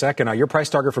Boeing for a second. Your price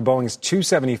target for Boeing is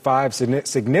 $275,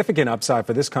 significant upside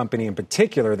for this company in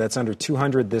particular. That's under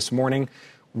 $200 this morning.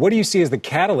 What do you see as the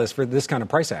catalyst for this kind of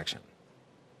price action?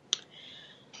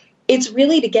 It's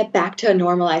really to get back to a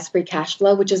normalized free cash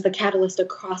flow, which is the catalyst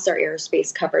across our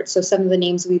aerospace coverage. So some of the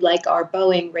names we like are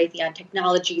Boeing, Raytheon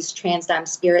Technologies, TransDigm,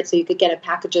 Spirit. So you could get a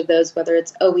package of those, whether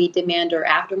it's OE demand or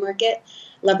aftermarket,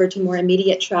 levered to more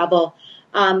immediate travel.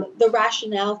 The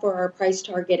rationale for our price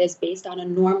target is based on a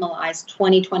normalized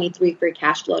 2023 free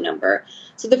cash flow number.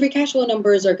 So the free cash flow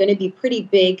numbers are going to be pretty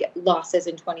big losses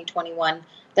in 2021.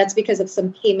 That's because of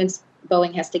some payments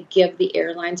Boeing has to give the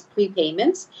airlines,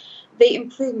 prepayments. They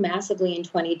improve massively in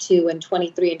 22 and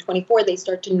 23 and 24. They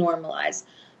start to normalize.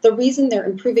 The reason they're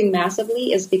improving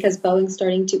massively is because Boeing's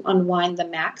starting to unwind the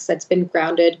MAX that's been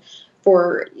grounded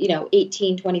for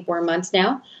 18, 24 months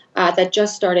now, that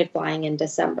just started flying in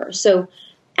December. So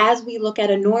as we look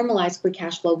at a normalized free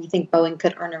cash flow, we think Boeing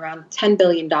could earn around $10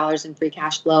 billion in free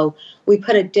cash flow. We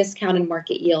put a discounted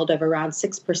market yield of around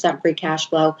 6% free cash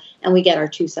flow, and we get our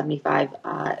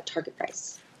 $275 target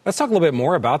price. Let's talk a little bit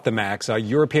more about the MAX.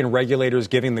 European regulators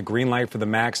giving the green light for the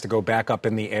MAX to go back up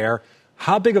in the air.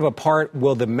 How big of a part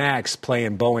will the MAX play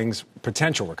in Boeing's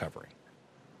potential recovery?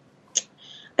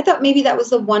 I thought maybe that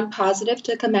was the one positive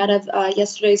to come out of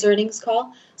yesterday's earnings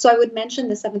call. So I would mention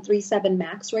the 737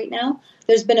 MAX right now.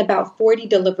 There's been about 40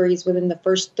 deliveries within the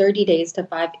first 30 days to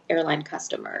 5 airline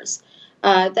customers.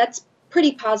 That's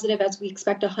pretty positive as we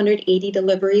expect 180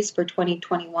 deliveries for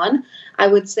 2021. I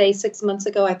would say 6 months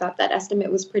ago, I thought that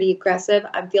estimate was pretty aggressive.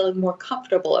 I'm feeling more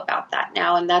comfortable about that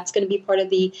now, and that's going to be part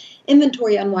of the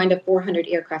inventory unwind of 400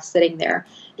 aircraft sitting there.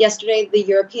 Yesterday, the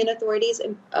European authorities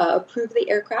approved the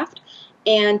aircraft,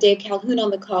 and Dave Calhoun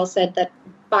on the call said that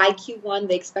by Q1,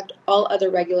 they expect all other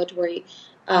regulatory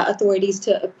authorities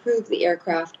to approve the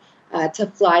aircraft to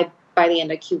fly by the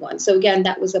end of Q1. So again,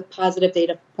 that was a positive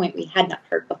data point we had not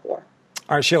heard before.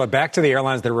 All right, Sheila, back to the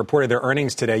airlines that reported their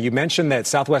earnings today. You mentioned that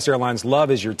Southwest Airlines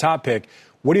LOVE is your top pick.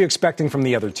 What are you expecting from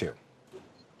the other two?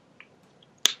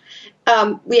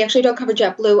 We actually don't cover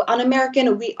JetBlue. On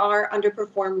American, we are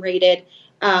underperform rated.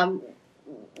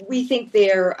 We think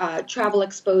their travel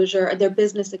exposure, their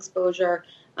business exposure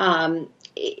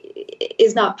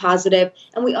is not positive.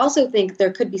 And we also think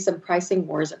there could be some pricing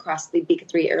wars across the big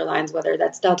three airlines, whether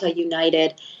that's Delta,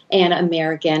 United, and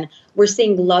American. We're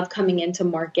seeing LOVE coming into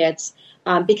markets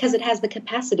because it has the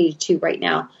capacity to right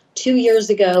now. 2 years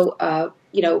ago,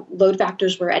 load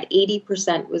factors were at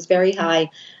 80%, was very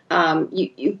high.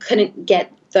 You couldn't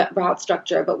get the route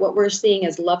structure. But what we're seeing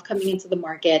is LOVE coming into the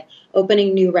market,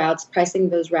 opening new routes, pricing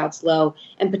those routes low,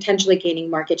 and potentially gaining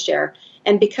market share.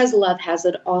 And because LOVE has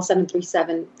an all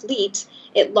 737 fleet,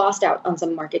 it lost out on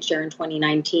some market share in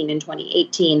 2019 and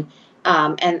 2018,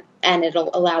 and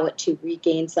it'll allow it to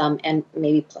regain some and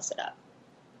maybe plus it up.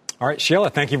 All right, Sheila,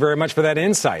 thank you very much for that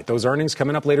insight. Those earnings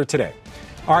coming up later today.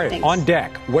 All right, Thanks. On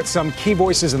deck, what some key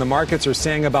voices in the markets are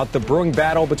saying about the brewing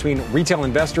battle between retail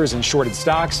investors and shorted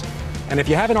stocks. And if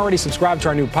you haven't already subscribed to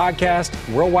our new podcast,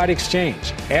 Worldwide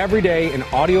Exchange, every day in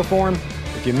audio form.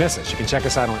 If you miss us, you can check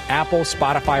us out on Apple,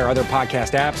 Spotify, or other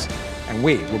podcast apps. And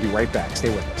we will be right back. Stay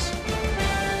with us.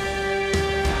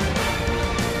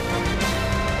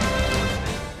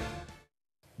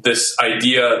 This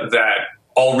idea that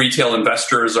all retail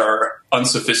investors are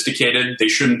unsophisticated, they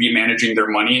shouldn't be managing their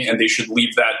money, and they should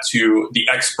leave that to the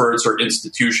experts or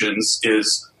institutions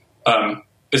is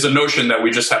a notion that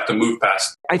we just have to move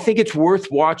past. I think it's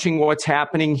worth watching what's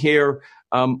happening here.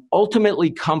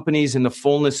 Ultimately, companies in the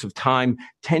fullness of time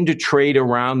tend to trade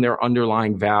around their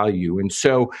underlying value. And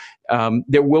so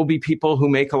there will be people who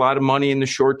make a lot of money in the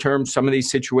short term. Some of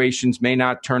these situations may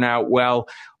not turn out well.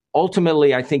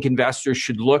 Ultimately, I think investors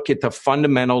should look at the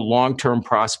fundamental long-term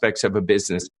prospects of a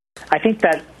business. I think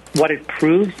that what it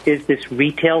proves is this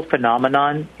retail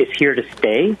phenomenon is here to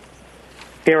stay.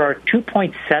 There are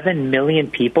 2.7 million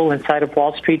people inside of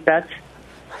Wall Street Bets.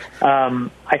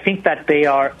 I think that they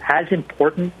are as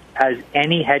important as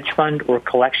any hedge fund or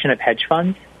collection of hedge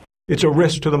funds. It's a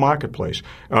risk to the marketplace.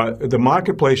 The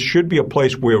marketplace should be a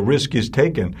place where risk is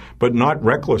taken, but not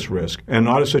reckless risk, and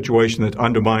not a situation that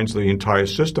undermines the entire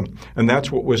system. And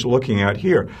that's what we're looking at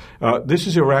here. This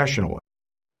is irrational.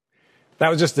 That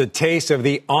was just a taste of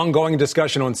the ongoing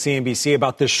discussion on CNBC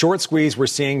about the short squeeze we're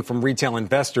seeing from retail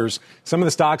investors. Some of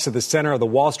the stocks at the center of the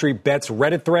Wall Street Bets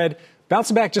Reddit thread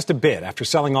bouncing back just a bit after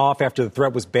selling off after the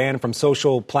thread was banned from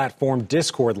social platform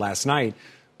Discord last night.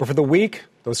 But for the week,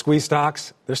 those squeeze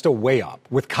stocks, they're still way up,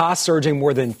 with costs surging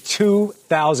more than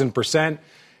 2,000%.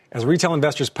 As retail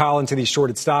investors pile into these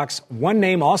shorted stocks, one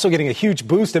name also getting a huge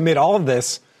boost amid all of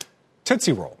this,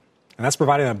 Tootsie Roll. And that's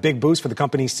providing a big boost for the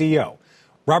company's CEO.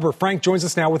 Robert Frank joins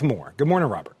us now with more. Good morning,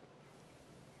 Robert.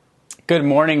 Good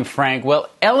morning, Frank. Well,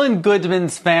 Ellen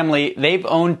Goodman's family, they've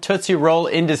owned Tootsie Roll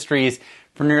Industries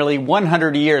for nearly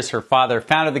 100 years. Her father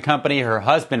founded the company, her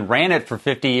husband ran it for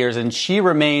 50 years, and she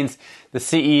remains the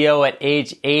CEO at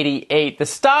age 88. The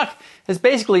stock has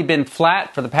basically been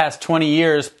flat for the past 20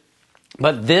 years,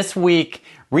 but this week,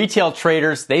 retail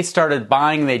traders, they started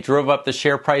buying. They drove up the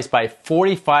share price by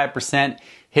 45%,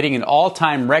 hitting an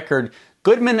all-time record.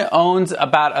 Goodman owns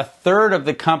about a third of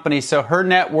the company, so her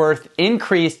net worth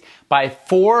increased by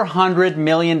 $400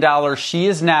 million. She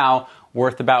is now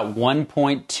worth about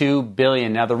 $1.2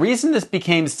 billion. Now, the reason this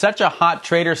became such a hot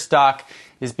trader stock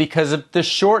is because of the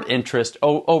short interest.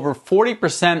 Over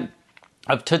 40%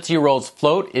 of Tootsie Roll's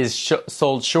float is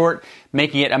sold short,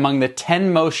 making it among the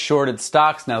 10 most shorted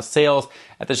stocks. Now, sales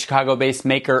at the Chicago-based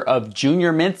maker of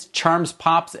Junior Mints, Charms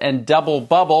Pops, and Double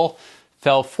Bubble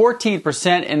fell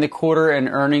 14% in the quarter, and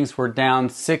earnings were down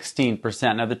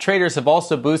 16%. Now, the traders have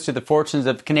also boosted the fortunes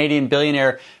of Canadian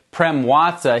billionaire Prem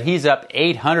Watsa. He's up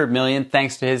 $800 million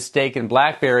thanks to his stake in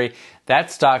BlackBerry. That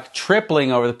stock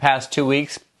tripling over the past 2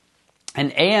 weeks.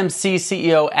 And AMC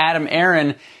CEO Adam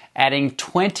Aron adding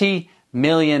 $20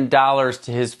 million to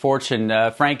his fortune.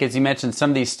 Frank, as you mentioned,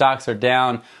 some of these stocks are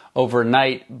down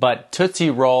overnight, but Tootsie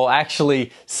Roll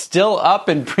actually still up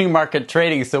in pre-market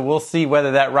trading, so we'll see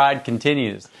whether that ride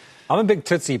continues. I'm a big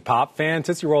Tootsie Pop fan.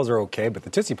 Tootsie Rolls are okay, but the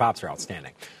Tootsie Pops are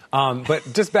outstanding. But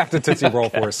just back to Tootsie Roll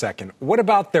for a second. What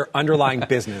about their underlying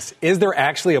business? Is there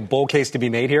actually a bull case to be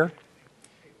made here?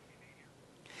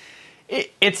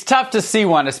 It's tough to see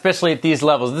one, especially at these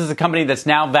levels. This is a company that's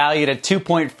now valued at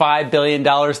 $2.5 billion.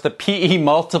 The PE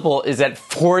multiple is at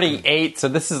 48, so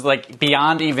this is like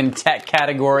beyond even tech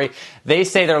category. They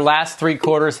say their last 3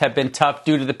 quarters have been tough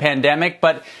due to the pandemic,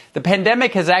 but the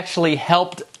pandemic has actually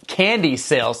helped candy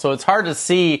sales, so it's hard to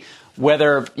see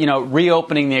whether,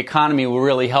 reopening the economy will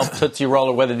really help Tootsie Roll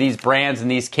or whether these brands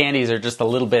and these candies are just a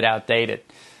little bit outdated.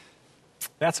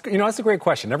 That's a great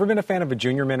question. Never been a fan of a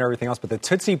Junior Mint or everything else, but the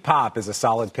Tootsie Pop is a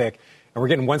solid pick. And we're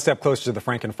getting one step closer to the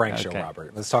Frank and Frank show,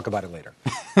 Robert. Let's talk about it later.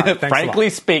 Right, Frankly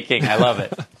speaking, I love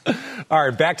it. All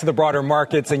right, back to the broader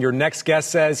markets. And your next guest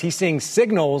says he's seeing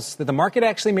signals that the market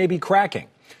actually may be cracking.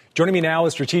 Joining me now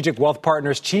is Strategic Wealth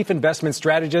Partners Chief Investment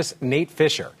Strategist Nate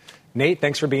Fisher. Nate,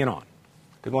 thanks for being on.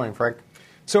 Good morning, Frank.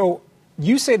 So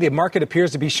you say the market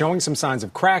appears to be showing some signs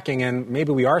of cracking, and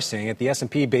maybe we are seeing it. The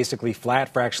S&P basically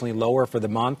flat, fractionally lower for the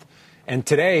month. And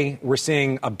today, we're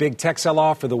seeing a big tech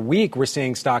sell-off. For the week, we're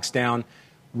seeing stocks down.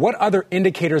 What other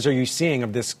indicators are you seeing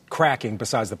of this cracking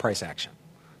besides the price action?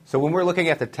 So when we're looking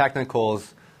at the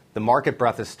technicals, the market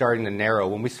breadth is starting to narrow.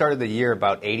 When we started the year,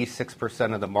 about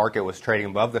 86% of the market was trading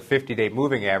above the 50-day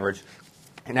moving average.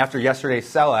 And after yesterday's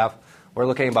sell-off, we're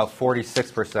looking at about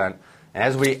 46%. And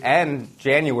as we end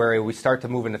January, we start to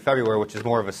move into February, which is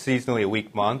more of a seasonally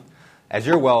weak month. As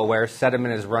you're well aware,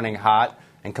 sentiment is running hot,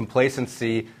 and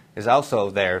complacency is also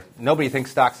there. Nobody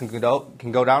thinks stocks can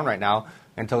go down right now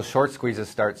until short squeezes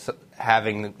start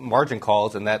having margin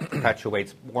calls, and that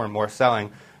perpetuates more and more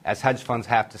selling as hedge funds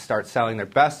have to start selling their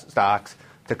best stocks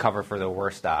to cover for their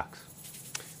worst stocks.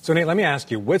 So, Nate, let me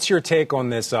ask you, what's your take on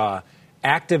this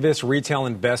activist retail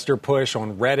investor push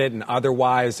on Reddit and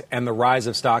otherwise, and the rise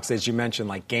of stocks, as you mentioned,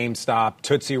 like GameStop,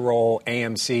 Tootsie Roll,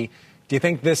 AMC? Do you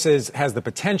think this has the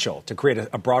potential to create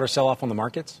a broader sell-off on the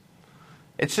markets?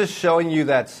 It's just showing you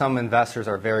that some investors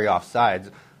are very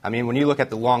offsides. I mean, when you look at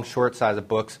the long-short side of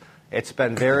books, it's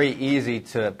been very easy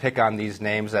to pick on these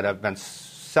names that have been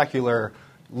secular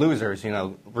losers,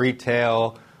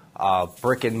 retail,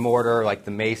 brick and mortar, like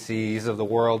the Macy's of the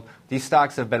world. These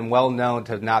stocks have been well known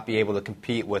to not be able to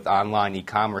compete with online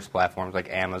e-commerce platforms like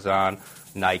Amazon,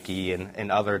 Nike,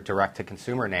 and other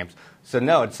direct-to-consumer names. So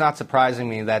no, it's not surprising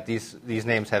me that these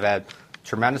names have had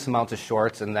tremendous amounts of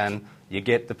shorts, and then you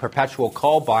get the perpetual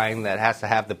call buying that has to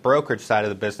have the brokerage side of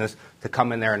the business to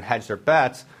come in there and hedge their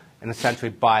bets and essentially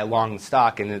buy long the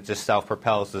stock, and it just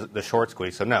self-propels the short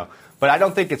squeeze. So no. But I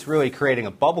don't think it's really creating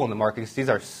a bubble in the market because these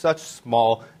are such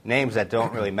small names that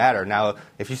don't really matter. Now,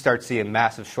 if you start seeing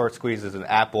massive short squeezes in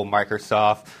Apple,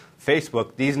 Microsoft,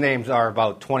 Facebook, these names are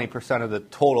about 20% of the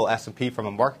total S&P from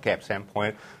a market cap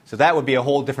standpoint. So that would be a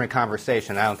whole different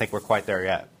conversation. I don't think we're quite there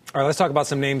yet. All right, let's talk about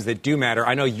some names that do matter.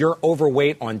 I know you're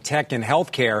overweight on tech and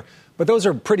healthcare, but those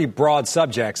are pretty broad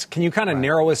subjects. Can you kind of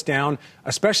narrow us down,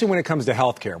 especially when it comes to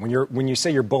healthcare? When you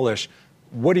say you're bullish,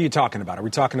 what are you talking about? Are we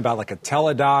talking about like a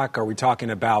Teladoc? Are we talking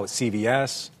about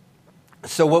CVS?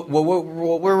 So what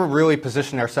we're really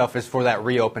positioning ourselves is for that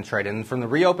reopen trade. And from the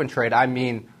reopen trade, I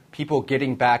mean people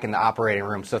getting back in the operating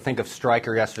room. So think of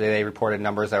Stryker yesterday. They reported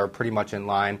numbers that were pretty much in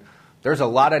line. There's a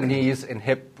lot of knees and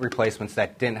hip replacements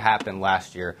that didn't happen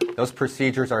last year. Those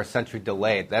procedures are essentially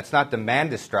delayed. That's not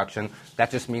demand destruction.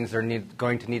 That just means they're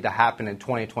going to need to happen in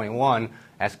 2021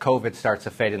 as COVID starts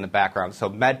to fade in the background. So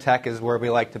med tech is where we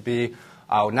like to be.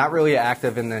 Not really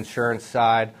active in the insurance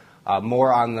side,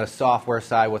 more on the software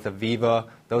side with Aviva.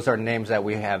 Those are names that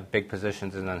we have big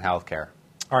positions in healthcare.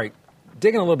 All right.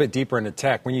 Digging a little bit deeper into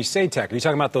tech, when you say tech, are you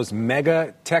talking about those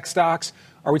mega tech stocks?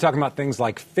 Are we talking about things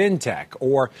like fintech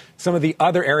or some of the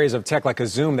other areas of tech like a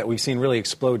Zoom that we've seen really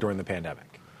explode during the pandemic?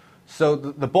 So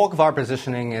the bulk of our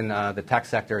positioning in the tech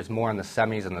sector is more on the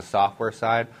semis and the software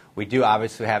side. We do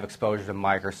obviously have exposure to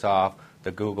Microsoft,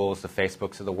 the Googles, the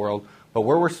Facebooks of the world. But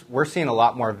we're seeing a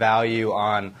lot more value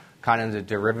on kind of the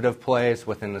derivative plays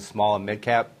within the small and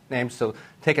mid-cap names. So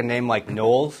take a name like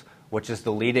Knowles, which is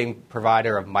the leading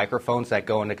provider of microphones that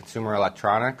go into consumer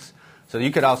electronics. So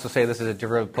you could also say this is a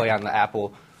derivative play on the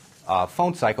Apple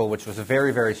phone cycle, which was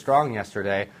very, very strong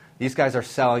yesterday. These guys are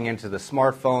selling into the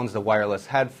smartphones, the wireless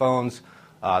headphones,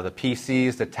 the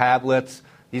PCs, the tablets.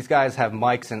 These guys have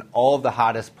mics in all of the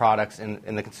hottest products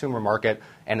in the consumer market,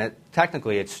 and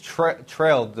technically it's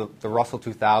trailed the Russell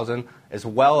 2000 as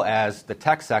well as the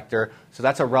tech sector. So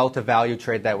that's a relative value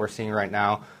trade that we're seeing right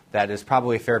now. that is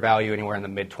probably fair value anywhere in the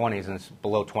mid-20s, and it's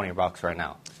below $20 right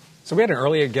now. So we had an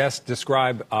earlier guest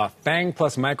describe FANG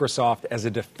plus Microsoft as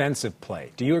a defensive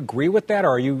play. Do you agree with that, or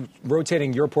are you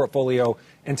rotating your portfolio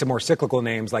into more cyclical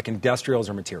names like industrials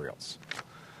or materials?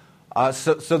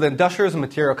 So the industrials and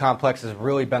material complex has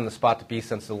really been the spot to be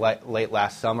since the late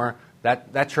last summer.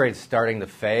 That trade's starting to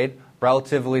fade.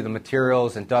 Relatively, the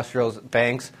materials, industrials,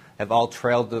 banks have all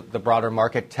trailed the broader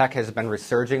market. Tech has been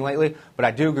resurging lately, but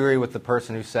I do agree with the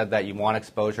person who said that you want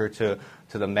exposure to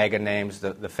the mega names,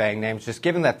 the FANG names, just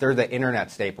given that they're the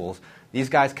internet staples. These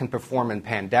guys can perform in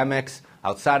pandemics,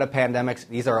 outside of pandemics.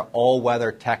 These are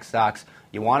all-weather tech stocks.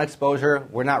 You want exposure.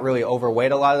 We're not really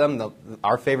overweight a lot of them.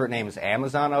 Our favorite name is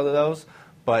Amazon out of those,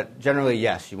 but generally,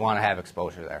 yes, you want to have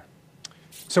exposure there.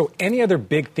 So any other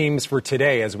big themes for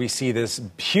today as we see this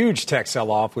huge tech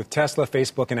sell-off with Tesla,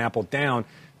 Facebook, and Apple down,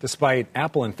 despite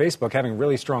Apple and Facebook having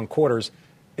really strong quarters?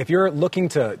 If you're looking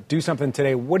to do something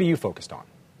today, what are you focused on?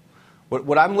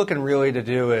 What I'm looking really to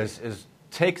do is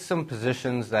take some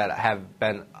positions that have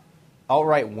been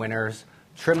outright winners,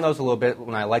 trim those a little bit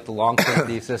when I like the long-term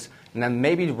thesis, and then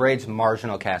maybe raise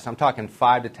marginal cash. I'm talking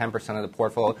 5 to 10% of the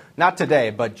portfolio. Not today,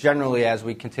 but generally as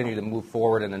we continue to move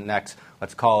forward in the next,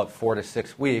 let's call it 4 to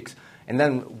 6 weeks, and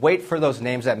then wait for those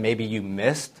names that maybe you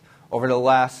missed over the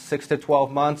last 6 to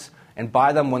 12 months and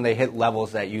buy them when they hit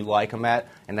levels that you like them at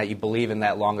and that you believe in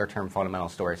that longer-term fundamental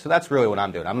story. So that's really what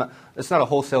I'm doing. It's not a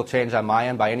wholesale change on my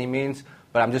end by any means,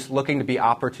 but I'm just looking to be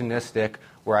opportunistic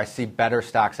where I see better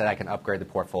stocks that I can upgrade the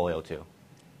portfolio to.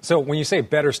 So when you say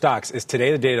better stocks, is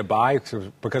today the day to buy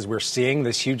because we're seeing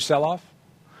this huge sell-off?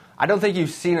 I don't think you've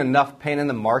seen enough pain in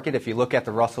the market. If you look at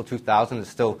the Russell 2000, it's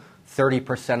still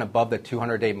 30% above the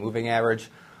 200-day moving average.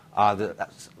 The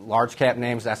large cap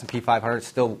names, the S&P 500,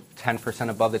 still 10%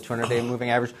 above the 200-day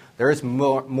moving average. There is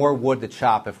more wood to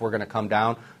chop if we're going to come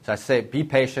down. So I say be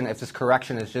patient. If this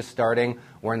correction is just starting,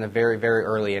 we're in the very, very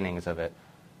early innings of it.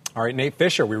 All right, Nate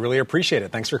Fisher, we really appreciate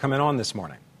it. Thanks for coming on this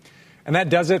morning. And that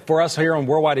does it for us here on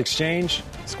Worldwide Exchange.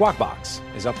 Squawk Box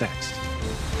is up next.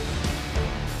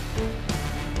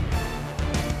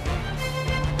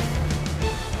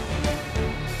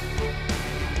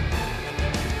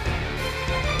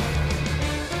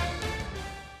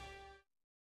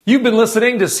 You've been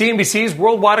listening to CNBC's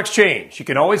Worldwide Exchange. You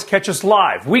can always catch us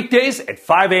live weekdays at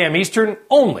 5 a.m. Eastern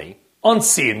only on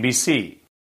CNBC.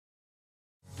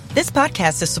 This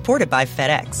podcast is supported by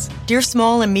FedEx. Dear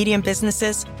small and medium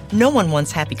businesses, no one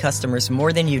wants happy customers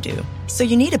more than you do. So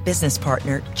you need a business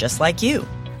partner just like you.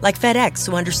 Like FedEx,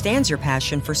 who understands your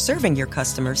passion for serving your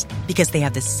customers because they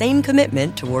have the same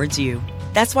commitment towards you.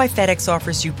 That's why FedEx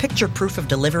offers you picture proof of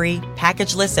delivery,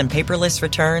 packageless and paperless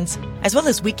returns, as well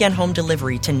as weekend home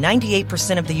delivery to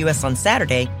 98% of the U.S. on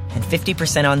Saturday and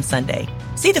 50% on Sunday.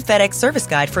 See the FedEx service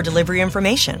guide for delivery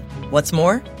information. What's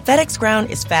more, FedEx Ground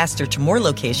is faster to more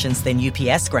locations than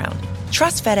UPS Ground.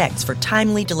 Trust FedEx for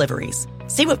timely deliveries.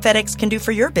 See what FedEx can do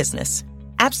for your business.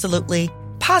 Absolutely,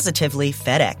 positively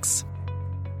FedEx.